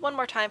 Thanks one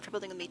more time for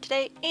building with me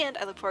today, and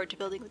I look forward to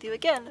building with you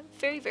again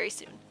very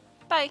soon.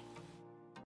 Bye!